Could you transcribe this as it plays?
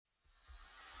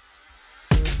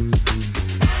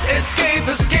Escape,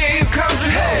 escape,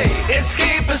 country, hey!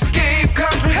 Escape, escape,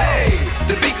 country, hey!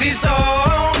 The Big D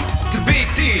Zone, the Big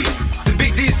D, the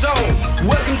Big D Zone.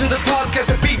 Welcome to the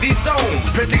podcast, the Big D Zone.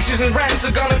 Predictions and rants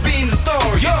are gonna be in the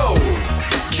store, yo!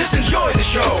 Just enjoy the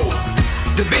show,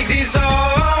 the Big D Zone.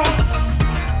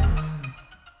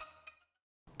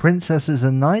 Princesses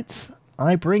and Knights,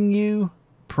 I bring you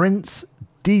Prince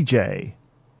DJ.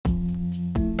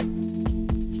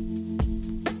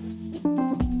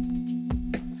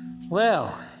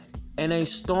 Well, in a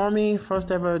stormy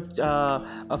first ever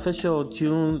official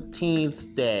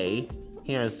Juneteenth day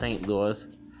here in St. Louis,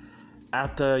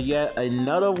 after yet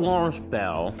another warm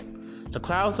spell, the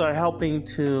clouds are helping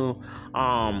to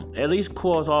at least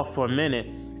cool us off for a minute.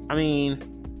 I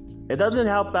mean, it doesn't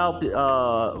help out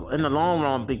in the long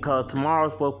run because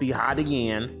tomorrow's supposed to be hot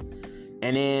again,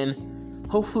 and then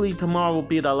hopefully tomorrow will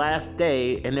be the last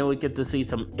day, and then we get to see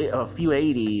a few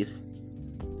 80s,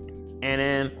 and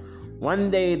then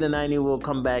one day the 90 will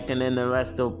come back, and then the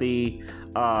rest will be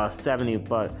 70,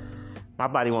 but my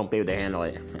body won't be able to handle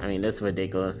it. I mean, this is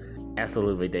ridiculous.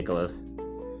 Absolutely ridiculous.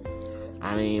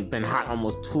 I mean, it's been hot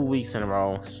almost 2 weeks in a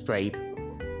row straight.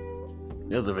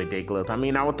 This is ridiculous. I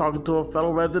mean, I was talking to a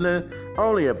fellow resident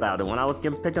earlier about it when I was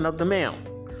picking up the mail.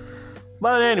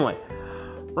 But anyway,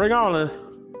 regardless,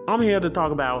 I'm here to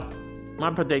talk about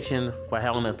my predictions for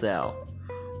Hell in a Cell,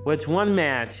 which one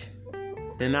match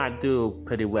did not do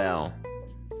pretty well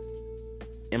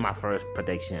in my first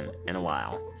prediction in a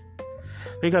while.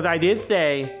 Because I did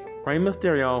say Rey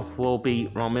Mysterio will beat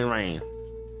Roman Reigns.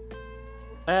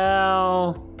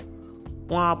 Well,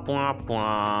 wah wah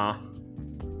wah.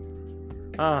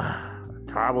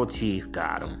 Tribal Chief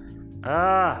got him.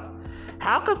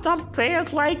 How could some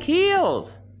fans like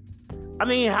heels? I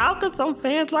mean, how could some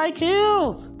fans like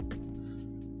heels?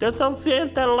 There's some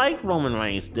fans that like Roman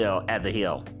Reigns still at the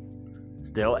heel.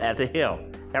 Still at the hill.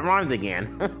 That rhymes again.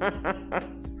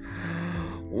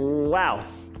 Wow.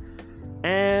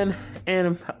 And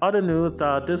in other news,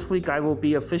 this week I will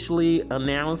be officially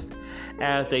announced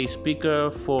as a speaker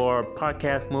for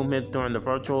Podcast Movement during the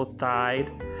virtual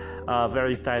side.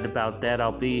 Very excited about that.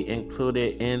 I'll be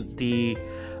included in the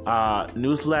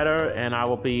newsletter, and I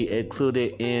will be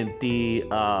included in the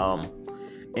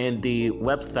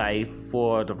website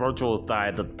for the virtual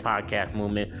side of the Podcast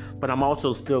Movement, but I'm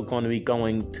also still going to be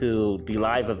going to the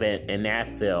live event in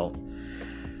Nashville.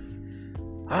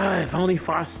 If only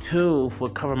Fox 2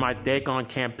 would cover my daggone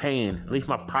campaign, at least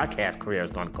my podcast career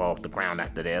is going to go off the ground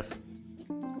after this.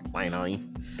 Finally.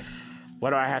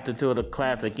 Whether I have to do the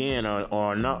class again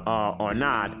or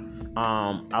not,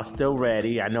 I'm still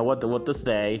ready. I know what to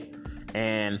say,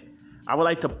 and I would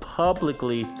like to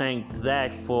publicly thank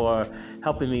Zach for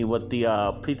helping me with the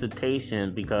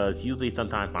presentation, because usually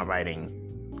sometimes my writing,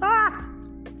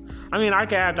 I mean, I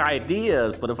can have the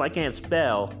ideas, but if I can't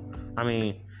spell, I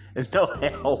mean, it's no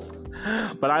help.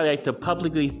 But I like to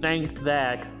publicly thank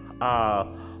Zach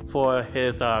for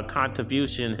his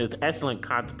contribution, his excellent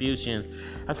contribution.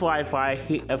 That's why if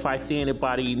I see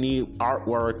anybody need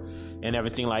artwork and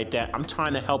everything like that, I'm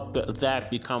trying to help Zach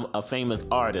become a famous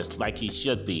artist like he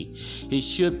should be. He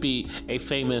should be a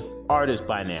famous artist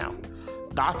by now.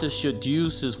 Doctors should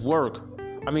use his work.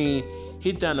 I mean,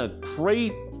 he's done a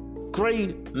great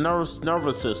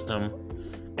nervous system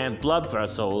and blood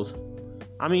vessels.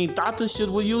 I mean, doctors should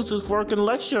use his work in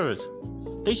lectures.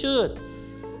 They should.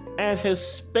 And his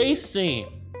spacing.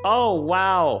 Oh,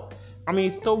 wow. I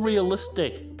mean, so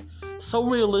realistic. So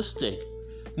realistic.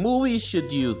 Movies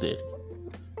should use it.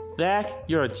 Zach,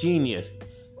 you're a genius.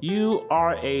 You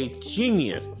are a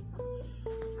genius.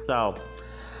 So,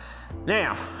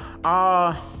 now,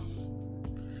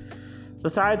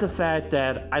 besides the fact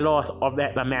that I lost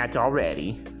a match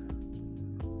already,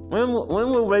 when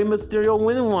will Rey Mysterio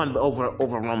win one over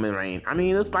Roman Reigns? I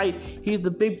mean, it's like he's the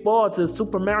big boss in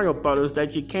Super Mario Brothers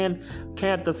that you can't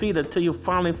defeat until you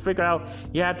finally figure out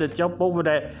you have to jump over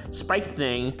that spike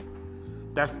thing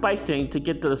to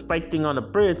get to the spike thing on the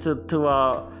bridge to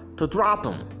drop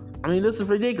him. I mean, this is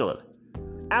ridiculous.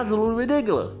 Absolutely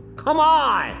ridiculous. Come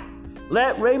on!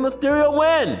 Let Rey Mysterio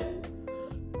win!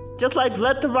 Just like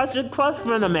let the Russian Cross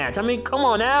win a match. I mean, come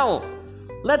on now!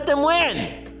 Let them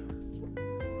win!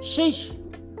 Sheesh.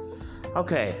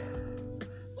 Okay.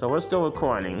 So we're still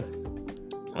recording.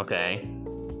 Okay.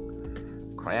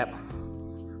 Crap.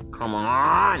 Come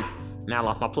on! Now I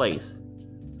lost my place.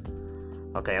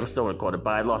 Okay, I'm still recording,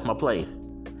 but I lost my place.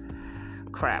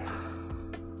 Crap.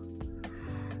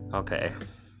 Okay.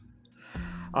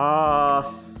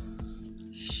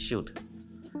 Shoot.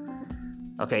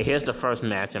 Okay, here's the first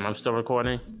match. Am I still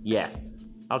recording? Yes.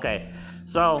 Okay.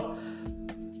 So,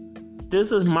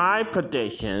 this is my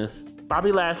predictions.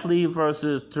 Bobby Lashley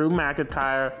versus Drew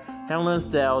McIntyre, Hell in a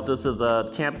Cell. This is a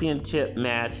championship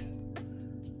match.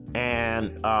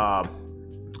 And,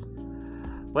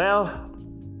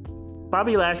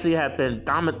 Bobby Lashley had been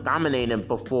dominating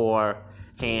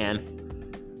beforehand.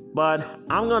 But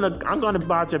I'm gonna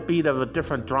botch a beat of a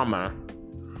different drummer.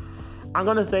 I'm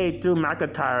gonna say Drew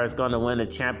McIntyre is gonna win the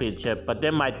championship, but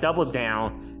then my double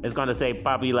down is gonna say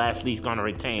Bobby Lashley's gonna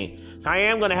retain. So I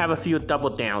am gonna have a few double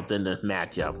downs in this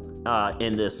matchup,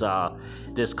 in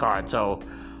this card. So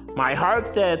my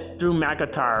heart said Drew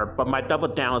McIntyre, but my double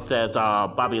down says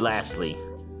Bobby Lashley.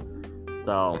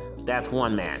 So that's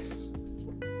one man.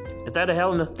 Is that a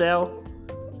Hell in a Cell?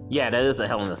 Yeah, that is a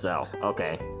Hell in a Cell.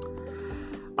 Okay.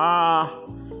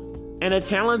 And a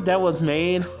challenge that was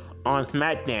made on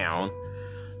SmackDown.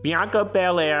 Bianca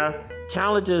Belair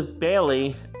challenges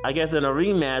Bayley, I guess, in a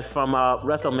rematch from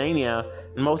WrestleMania,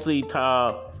 mostly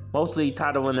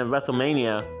title winning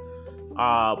WrestleMania.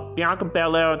 Bianca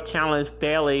Belair challenged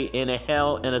Bayley in a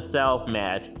Hell in a Cell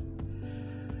match.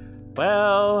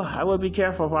 Well, I would be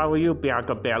careful if I were you,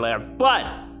 Bianca Belair.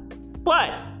 But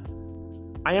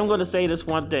I am going to say this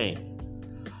one thing.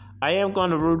 I am going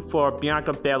to root for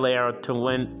Bianca Belair to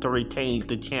retain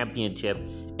the championship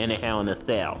in a Hell in a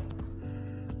Cell,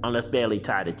 unless Bayley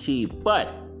tried to cheat.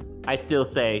 But I still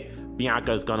say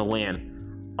Bianca is going to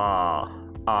win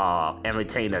and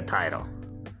retain the title.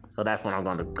 So that's what I'm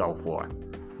going to go for.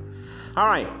 All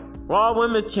right, Raw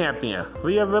Women's Champion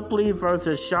Rhea Ripley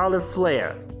versus Charlotte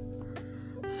Flair.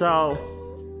 So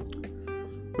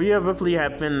Rhea Ripley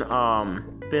had been on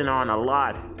a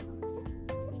lot.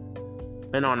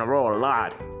 Been on the road a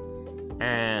lot.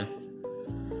 And,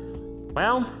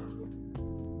 well,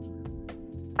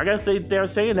 I guess they're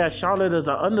saying that Charlotte is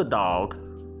an underdog.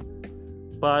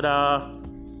 But, I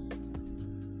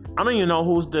don't even know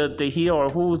who's the heel or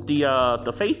who's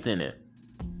the face in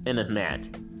this match.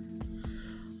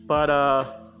 But, I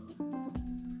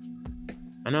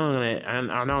know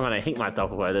I'm gonna hate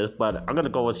myself for this, but I'm gonna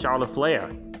go with Charlotte Flair.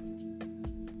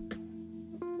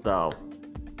 So,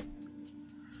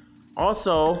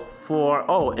 also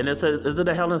and is it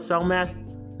a Hell in a Cell match?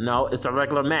 No, it's a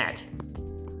regular match.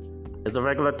 It's a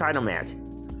regular title match.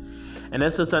 And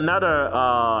this is another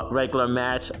regular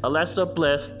match. Alexa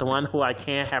Bliss, the one who I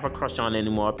can't have a crush on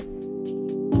anymore.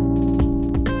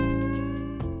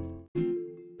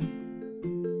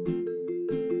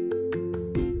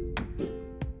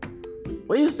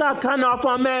 Will you stop cutting off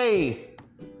on me?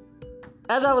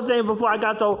 As I was saying before, I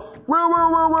got so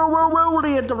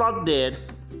really interrupted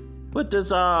with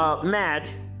this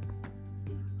match.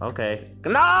 Okay.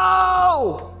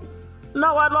 No!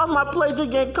 No, I lost my place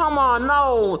again. Come on,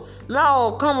 no,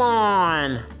 come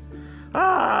on.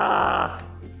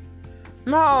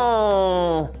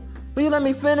 No. Will you let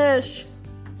me finish?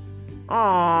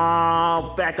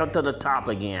 Oh, back up to the top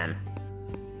again.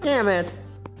 Damn it.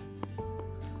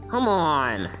 Come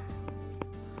on.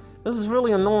 This is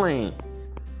really annoying.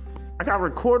 I got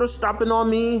recorders stopping on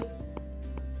me.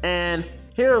 And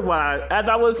here's why. As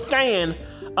I was saying,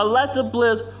 Alexa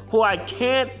Bliss, who I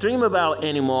can't dream about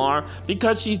anymore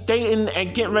because she's dating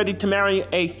and getting ready to marry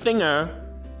a singer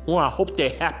who I hope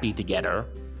they're happy together,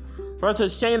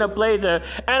 versus Shayna Baszler,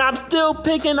 and I'm still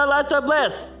picking Alexa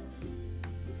Bliss.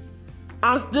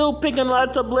 I'm still picking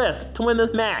Alexa Bliss to win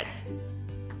this match.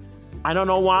 I don't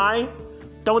know why.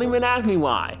 Don't even ask me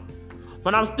why.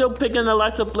 But I'm still picking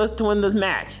Alexa Bliss to win this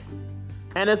match.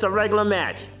 And it's a regular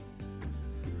match.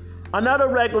 Another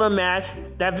regular match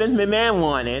that Vince McMahon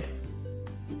wanted.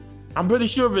 I'm pretty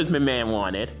sure Vince McMahon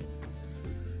wanted.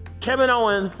 Kevin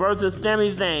Owens versus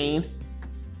Sami Zayn.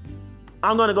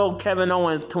 I'm going to go Kevin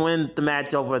Owens to win the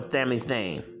match over Sami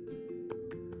Zayn.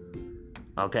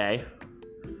 Okay.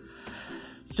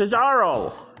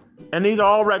 Cesaro. And these are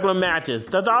all regular matches.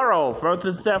 Cesaro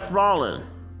versus Seth Rollins.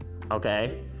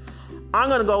 Okay. I'm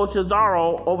going to go with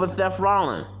Cesaro over Seth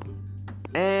Rollins.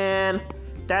 And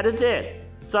that is it.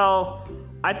 So,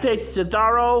 I picked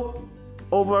Cesaro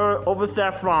over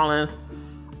Seth Rollins.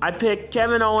 I picked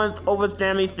Kevin Owens over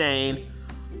Sami Zayn.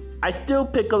 I still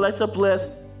pick Alexa Bliss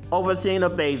over Shayna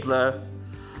Baszler.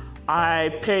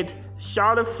 I picked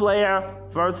Charlotte Flair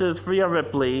versus Rhea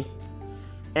Ripley.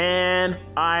 And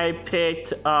I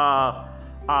picked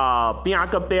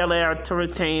Bianca Belair to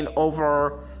retain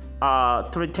over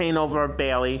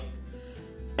Bayley.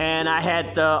 And I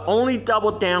had the only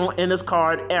double down in this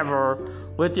card ever,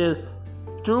 which is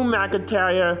Drew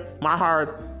McIntyre, my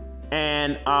heart,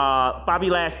 and Bobby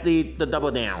Lashley, the double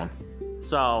down.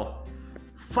 So,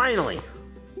 finally,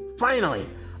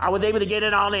 I was able to get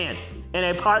it all in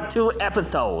a part 2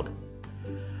 episode.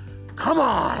 Come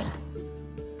on.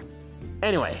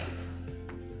 Anyway.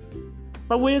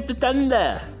 But where's the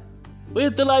thunder?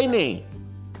 Where's the lightning?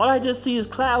 All I just see is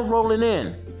clouds rolling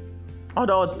in.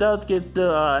 Although it does get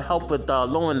to help with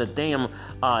lowering the damn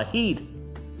heat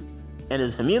and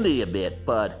its humidity a bit,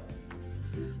 but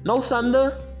no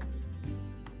thunder,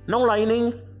 no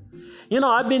lightning. You know,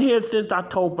 I've been here since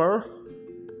October,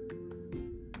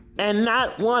 and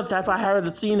not once have I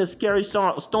heard seen a scary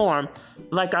storm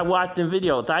like I watched in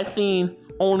videos. I've seen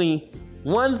only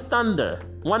one thunder,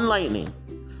 one lightning,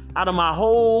 out of my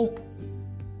whole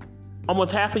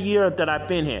almost half a year that I've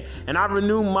been here, and I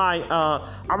renewed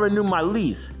my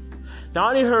lease. Now I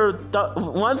only heard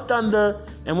one thunder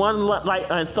and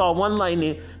saw one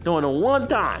lightning during it one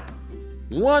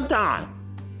time,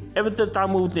 ever since I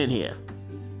moved in here.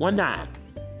 One time.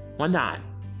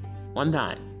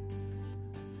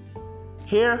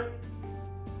 Here,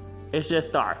 it's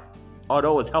just dark.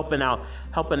 Although it's helping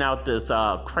out this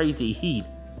crazy heat.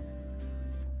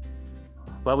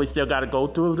 But we still gotta go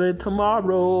through it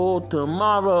tomorrow.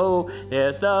 Tomorrow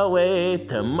is always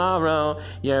tomorrow.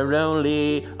 You're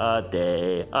only a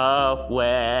day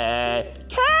away.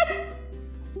 Cat!